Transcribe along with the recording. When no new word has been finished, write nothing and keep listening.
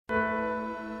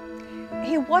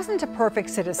He wasn't a perfect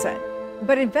citizen,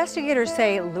 but investigators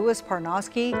say Louis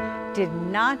Parnosky did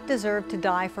not deserve to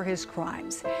die for his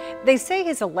crimes. They say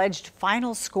his alleged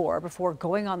final score before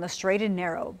going on the straight and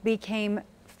narrow became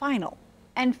final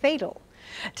and fatal.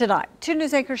 Tonight, 2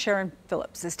 News anchor Sharon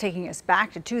Phillips is taking us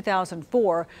back to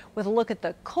 2004 with a look at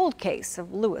the cold case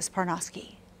of Louis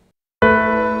Parnosky.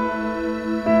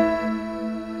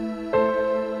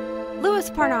 Louis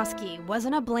Parnosky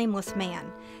wasn't a blameless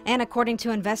man, and according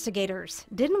to investigators,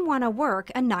 didn't want to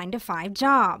work a 9-to-5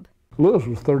 job. Louis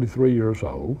was 33 years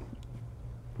old,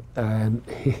 and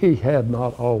he had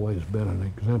not always been an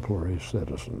exemplary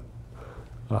citizen.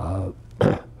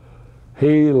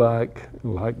 He, like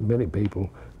many people,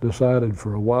 decided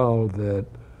for a while that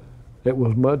it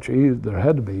was much easier, there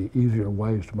had to be easier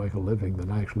ways to make a living than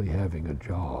actually having a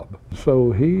job.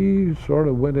 So he sort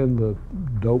of went in the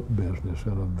dope business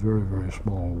in a very, very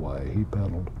small way. He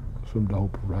peddled some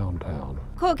dope around town.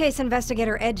 Cold case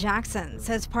investigator Ed Jackson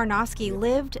says Parnosky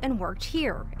lived and worked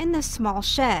here in this small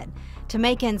shed to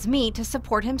make ends meet to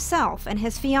support himself and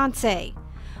his fiancée.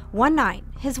 One night,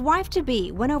 his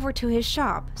wife-to-be went over to his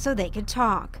shop so they could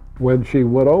talk. When she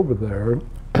went over there,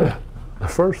 the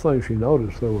first thing she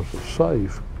noticed, there was a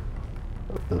safe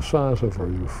the size of a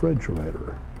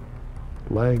refrigerator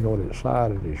laying on its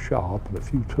side in his shop and a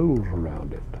few tools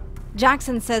around it.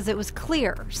 Jackson says it was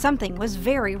clear something was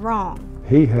very wrong.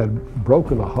 He had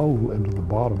broken a hole into the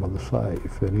bottom of the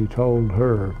safe, and he told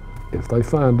her, if they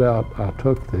find out I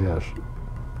took this,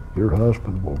 your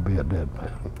husband will be a dead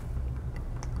man.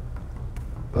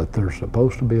 But there's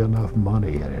supposed to be enough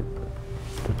money in it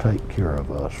to take care of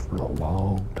us for a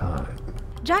long time.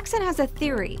 Jackson has a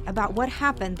theory about what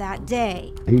happened that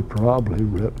day. He probably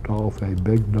ripped off a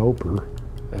big doper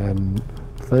and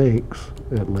thinks,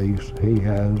 at least, he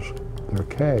has their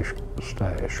cash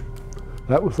stash.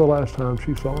 That was the last time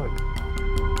she saw him.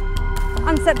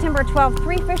 On September 12th,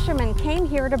 3 fishermen came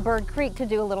here to Bird Creek to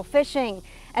do a little fishing,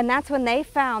 and that's when they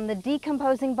found the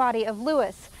decomposing body of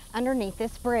Louis underneath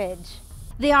this bridge.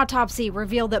 The autopsy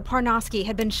revealed that Parnosky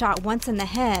had been shot once in the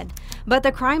head, but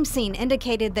the crime scene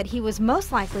indicated that he was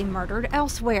most likely murdered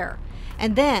elsewhere.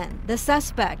 And then the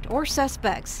suspect or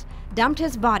suspects dumped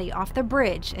his body off the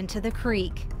bridge into the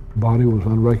creek. The body was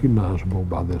unrecognizable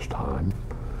by this time,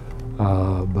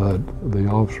 but the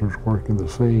officers working the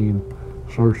scene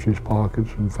searched his pockets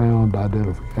and found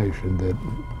identification that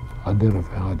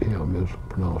identified him as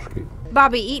Parnosky.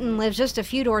 Bobby Eaton lives just a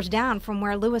few doors down from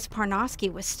where Louis Parnosky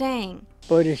was staying.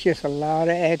 But it's just a lot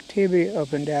of activity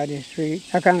up and down the street.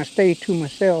 I kind of stay to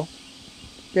myself.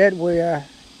 That way I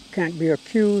can't be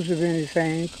accused of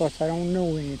anything because I don't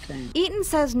know anything. Eaton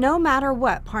says no matter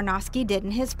what Parnosky did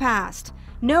in his past,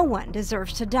 no one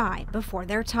deserves to die before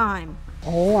their time.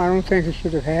 Oh, I don't think it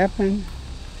should have happened.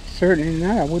 Certainly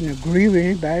not. I wouldn't agree with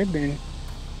anybody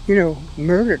being,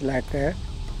 murdered like that.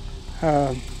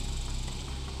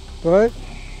 But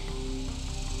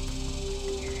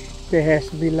there has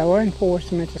to be law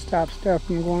enforcement to stop stuff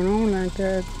from going on like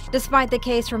that. Despite the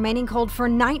case remaining cold for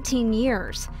 19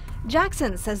 years,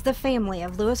 Jackson says the family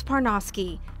of Louis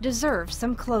Parnosky deserves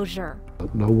some closure.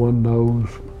 No one knows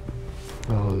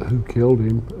who killed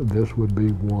him. This would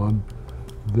be one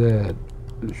that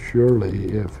surely,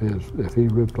 if he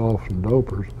ripped off some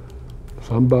dopers,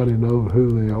 somebody knows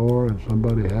who they are and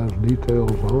somebody has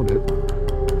details on it.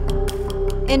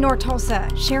 In North Tulsa,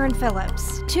 Sharon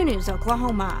Phillips, 2 News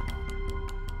Oklahoma.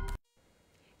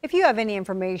 If you have any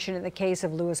information in the case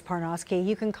of Louis Parnosky,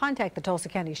 you can contact the Tulsa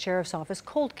County Sheriff's Office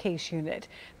Cold Case Unit.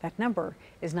 That number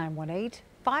is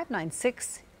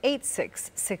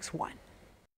 918-596-8661.